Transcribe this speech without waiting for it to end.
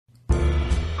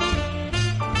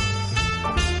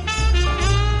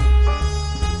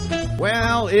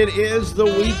Well, it is the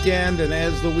weekend, and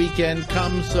as the weekend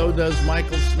comes, so does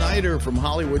Michael Snyder from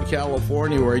Hollywood,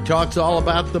 California, where he talks all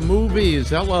about the movies.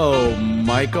 Hello,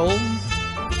 Michael.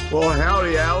 Well,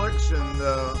 howdy, Alex, and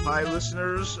hi,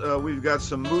 listeners. We've got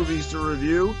some movies to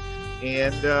review,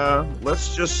 and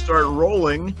let's just start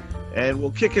rolling, and we'll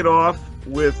kick it off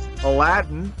with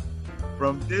Aladdin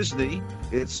from Disney.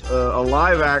 It's a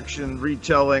live-action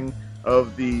retelling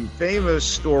of the famous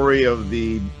story of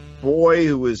the boy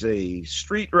who was a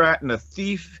street rat and a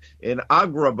thief in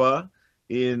Agrabah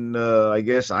in,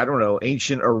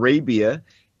 ancient Arabia.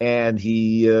 And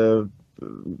he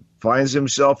finds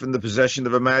himself in the possession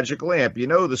of a magic lamp. You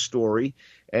know the story.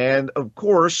 And, of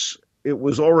course, it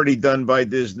was already done by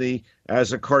Disney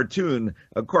as a cartoon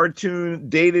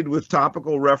dated with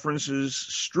topical references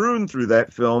strewn through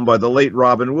that film by the late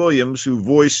Robin Williams, who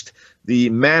voiced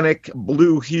the manic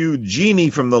blue-hued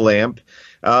genie from the lamp.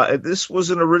 This was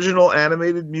an original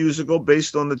animated musical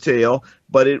based on the tale,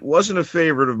 but it wasn't a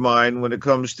favorite of mine when it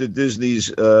comes to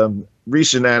Disney's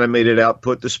recent animated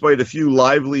output, despite a few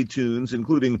lively tunes,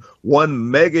 including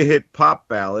one mega-hit pop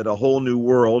ballad, A Whole New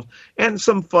World, and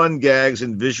some fun gags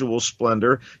and visual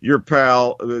splendor. Your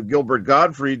pal Gilbert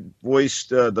Gottfried voiced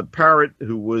the parrot,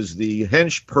 who was the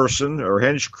hench person or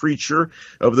hench creature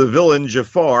of the villain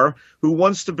Jafar, who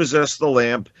wants to possess the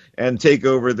lamp and take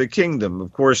over the kingdom.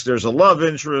 Of course, there's a love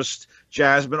interest,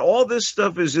 Jasmine. All this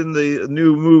stuff is in the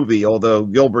new movie, although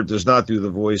Gilbert does not do the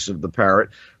voice of the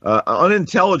parrot.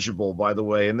 Unintelligible, by the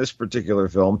way, in this particular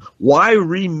film. Why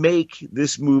remake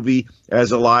this movie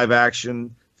as a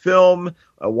live-action film?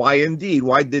 Why indeed?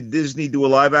 Why did Disney do a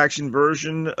live-action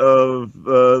version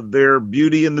of their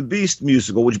Beauty and the Beast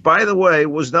musical, which, by the way,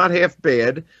 was not half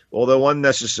bad, although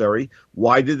unnecessary?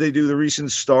 Why did they do the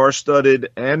recent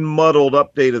star-studded and muddled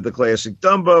update of the classic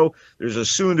Dumbo? There's a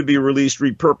soon-to-be-released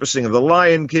repurposing of The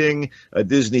Lion King, a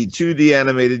Disney 2D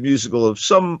animated musical of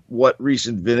somewhat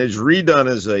recent vintage, redone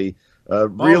as a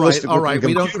realistic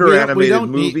computer-animated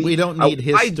movie. We don't need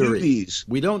history. I do these.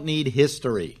 We don't need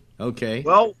history. Okay.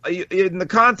 Well, in the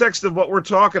context of what we're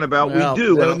talking about, we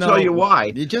do, and I'll tell you why.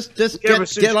 You just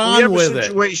get on with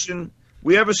it.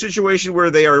 We have a situation where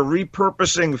they are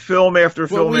repurposing film after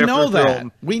film after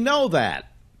film. We know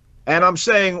that. And I'm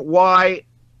saying why?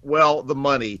 Well, the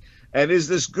money. And is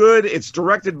this good? It's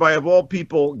directed by, of all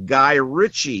people, Guy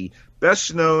Ritchie,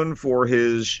 best known for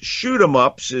his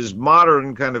shoot-'em-ups, his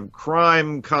modern kind of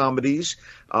crime comedies,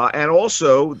 and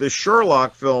also the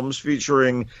Sherlock films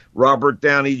featuring Robert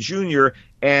Downey Jr.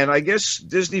 And I guess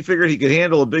Disney figured he could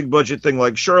handle a big-budget thing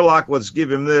like Sherlock. Let's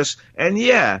give him this. And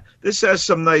yeah, this has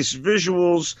some nice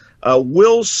visuals.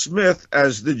 Will Smith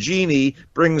as the genie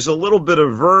brings a little bit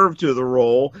of verve to the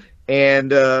role.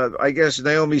 And I guess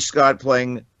Naomi Scott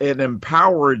playing an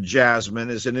empowered Jasmine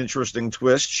is an interesting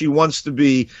twist. She wants to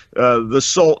be the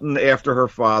Sultan after her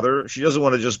father. She doesn't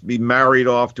want to just be married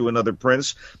off to another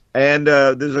prince. And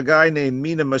there's a guy named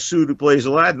Mina Massoud who plays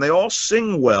Aladdin. They all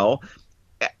sing well.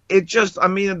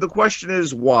 The question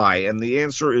is why? And the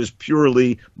answer is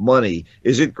purely money.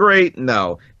 Is it great?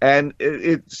 No. And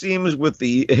it seems with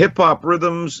the hip-hop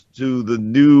rhythms to the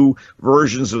new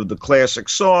versions of the classic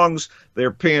songs,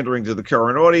 they're pandering to the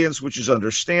current audience, which is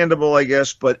understandable, I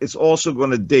guess, but it's also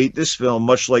going to date this film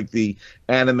much like the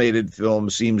animated film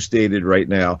seems dated right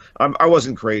now. I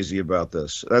wasn't crazy about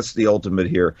this. That's the ultimate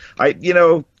here.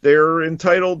 They're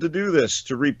entitled to do this,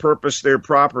 to repurpose their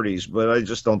properties, but I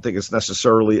just don't think it's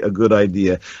necessarily a good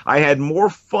idea. I had more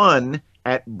fun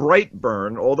at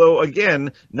Brightburn, although,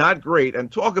 again, not great.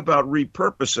 And talk about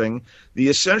repurposing. The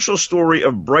essential story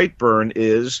of Brightburn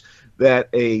is that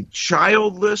a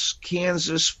childless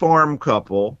Kansas farm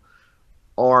couple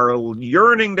are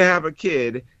yearning to have a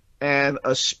kid, and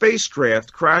a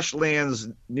spacecraft crash lands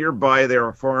nearby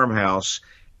their farmhouse,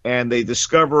 and they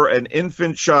discover an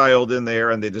infant child in there,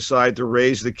 and they decide to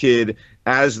raise the kid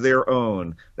as their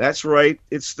own. That's right.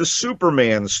 It's the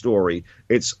Superman story.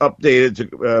 It's updated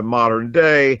to modern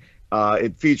day.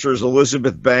 It features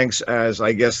Elizabeth Banks as,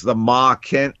 I guess, the Ma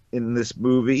Kent in this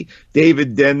movie.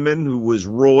 David Denman, who was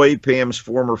Roy, Pam's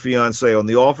former fiancé on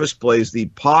The Office, plays the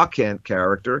Pa Kent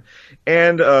character.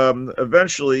 And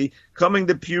eventually, coming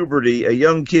to puberty, a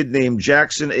young kid named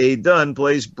Jackson A. Dunn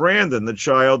plays Brandon, the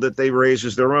child that they raise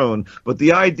as their own. But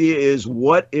the idea is,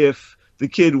 what if the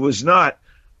kid was not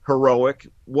heroic?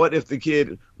 What if the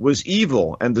kid was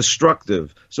evil and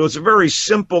destructive? So it's a very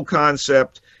simple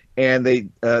concept. And they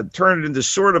turn it into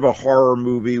sort of a horror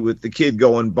movie with the kid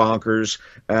going bonkers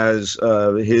as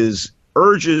his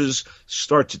urges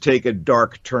start to take a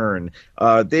dark turn.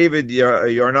 David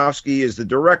Yarnofsky is the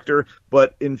director,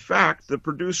 but in fact, the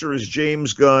producer is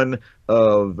James Gunn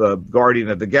of Guardian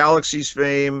of the Galaxy's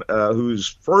fame, whose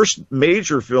first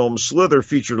major film, Slither,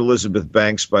 featured Elizabeth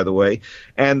Banks, by the way.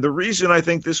 And the reason I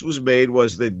think this was made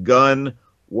was that Gunn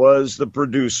was the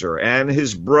producer, and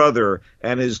his brother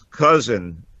and his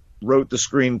cousin wrote the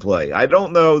screenplay. I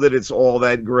don't know that it's all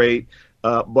that great.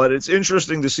 But it's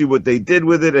interesting to see what they did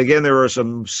with it. Again, there are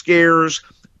some scares,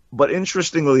 but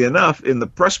interestingly enough, in the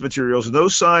press materials, no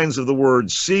signs of the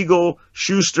words Siegel,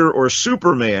 Schuster, or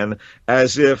Superman,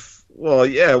 as if, well,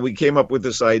 yeah, we came up with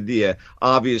this idea.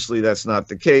 Obviously, that's not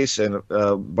the case, and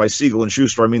by Siegel and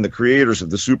Schuster, I mean the creators of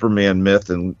the Superman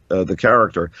myth and the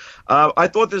character. I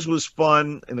thought this was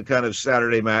fun in a kind of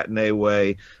Saturday matinee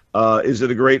way. Is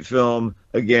it a great film?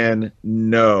 Again,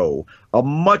 no. A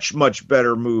much, much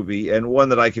better movie, and one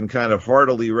that I can kind of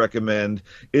heartily recommend,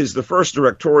 is the first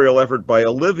directorial effort by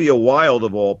Olivia Wilde,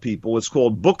 of all people. It's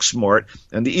called Booksmart,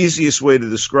 and the easiest way to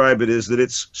describe it is that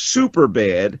it's super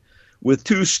bad, with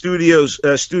two studious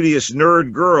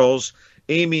nerd girls,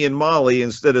 Amy and Molly,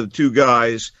 instead of two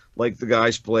guys, like the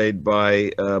guys played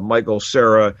by Michael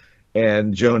Cera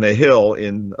and Jonah Hill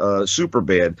in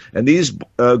Superbad. And these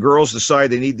girls decide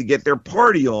they need to get their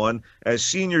party on as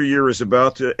senior year is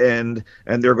about to end,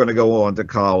 and they're going to go on to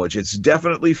college. It's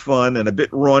definitely fun and a bit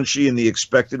raunchy in the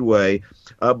expected way,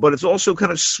 but it's also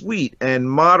kind of sweet and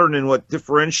modern in what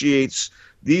differentiates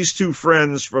these two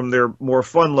friends from their more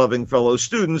fun-loving fellow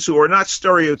students, who are not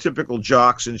stereotypical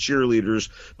jocks and cheerleaders,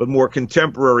 but more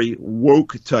contemporary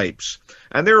woke types.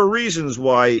 And there are reasons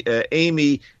why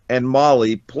Amy and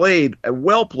Molly played,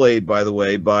 well played, by the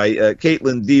way, by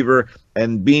Caitlin Dever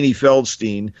and Beanie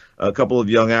Feldstein, a couple of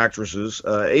young actresses.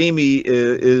 Amy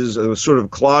is a sort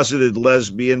of closeted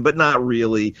lesbian, but not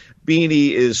really.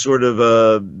 Beanie is sort of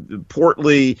a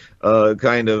portly,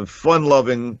 kind of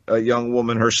fun-loving young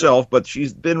woman herself, but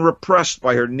she's been repressed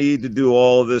by her need to do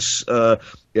all of this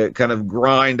kind of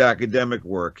grind academic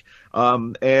work.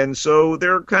 And so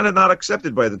they're kind of not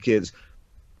accepted by the kids.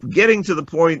 Getting to the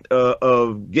point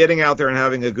of getting out there and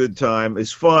having a good time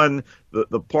is fun.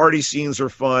 The party scenes are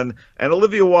fun, and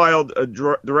Olivia Wilde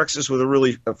directs this with a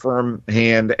really firm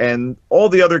hand. And all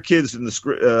the other kids in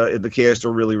the cast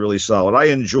are really, really solid. I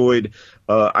enjoyed.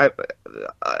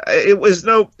 It was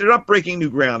they're not breaking new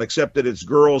ground, except that it's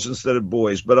girls instead of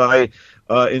boys. But I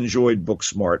enjoyed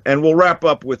Booksmart, and we'll wrap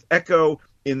up with Echo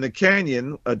in the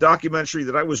Canyon, a documentary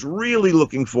that I was really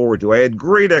looking forward to. I had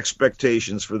great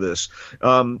expectations for this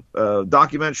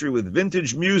documentary with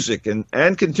vintage music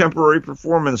and contemporary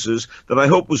performances that I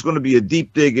hope was going to be a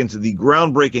deep dig into the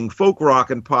groundbreaking folk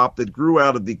rock and pop that grew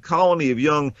out of the colony of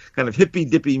young kind of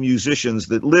hippy-dippy musicians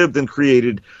that lived and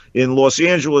created in Los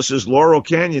Angeles' Laurel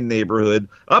Canyon neighborhood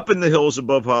up in the hills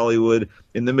above Hollywood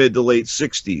in the mid to late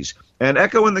 60s. And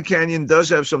Echo in the Canyon does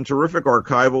have some terrific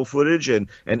archival footage and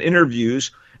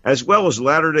interviews, as well as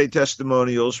latter-day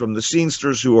testimonials from the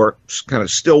scenesters who are kind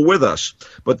of still with us.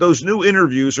 But those new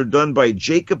interviews are done by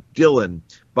Jacob Dylan,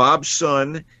 Bob's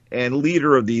son and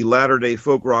leader of the latter-day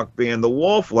folk rock band The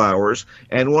Wallflowers,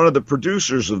 and one of the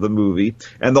producers of the movie.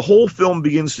 And the whole film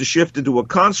begins to shift into a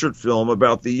concert film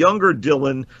about the younger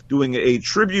Dylan doing a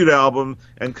tribute album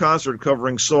and concert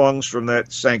covering songs from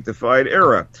that sanctified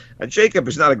era. Jacob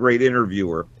is not a great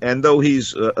interviewer, and though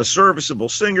he's a serviceable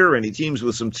singer and he teams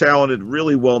with some talented,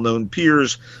 really well-known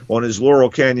peers on his Laurel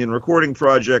Canyon recording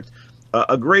project,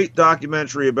 a great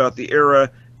documentary about the era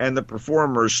and the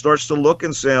performers starts to look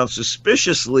and sound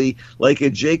suspiciously like a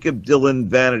Jacob Dylan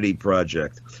vanity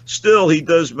project. Still, he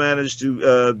does manage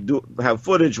to have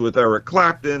footage with Eric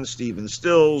Clapton, Stephen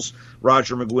Stills,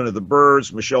 Roger McGuinn of the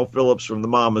Byrds, Michelle Phillips from the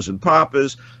Mamas and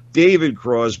Papas, David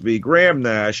Crosby, Graham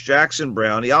Nash, Jackson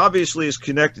Browne. He obviously is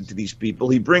connected to these people.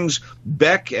 He brings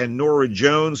Beck and Norah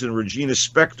Jones and Regina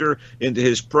Spektor into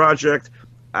his project.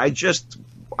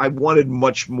 I wanted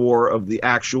much more of the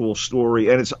actual story,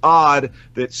 and it's odd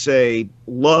that, say,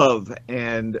 Love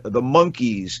and the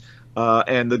Monkees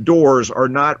and the Doors are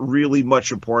not really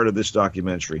much a part of this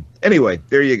documentary. Anyway,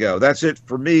 there you go. That's it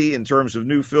for me in terms of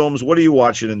new films. What are you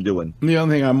watching and doing? The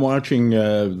only thing I'm watching,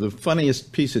 the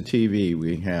funniest piece of TV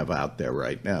we have out there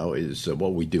right now is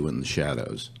What We Do in the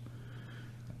Shadows,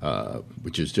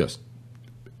 which is just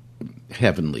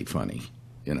heavenly funny.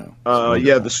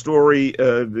 The story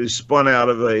is spun out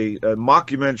of a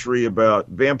mockumentary about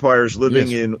vampires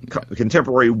living in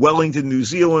contemporary Wellington, New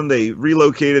Zealand. They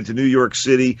relocated to New York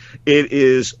City. It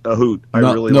is a hoot.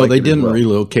 They didn't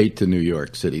relocate to New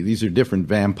York City. These are different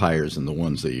vampires than the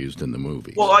ones they used in the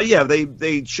movie. Well,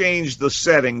 they changed the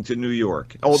setting to New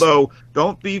York. Although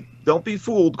don't be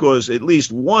fooled, because at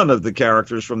least one of the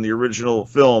characters from the original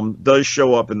film does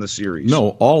show up in the series.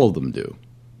 No, all of them do.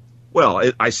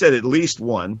 Well, I said at least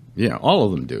one. Yeah, all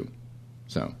of them do.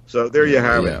 So there you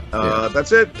have it.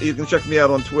 That's it. You can check me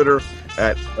out on Twitter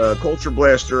at Culture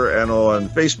Blaster and on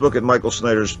Facebook at Michael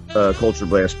Snyder's Culture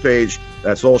Blast page.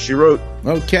 That's all she wrote.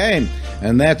 Okay,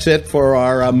 and that's it for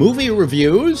our movie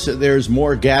reviews. There's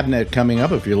more GABNet coming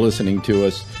up if you're listening to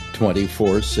us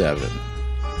 24/7.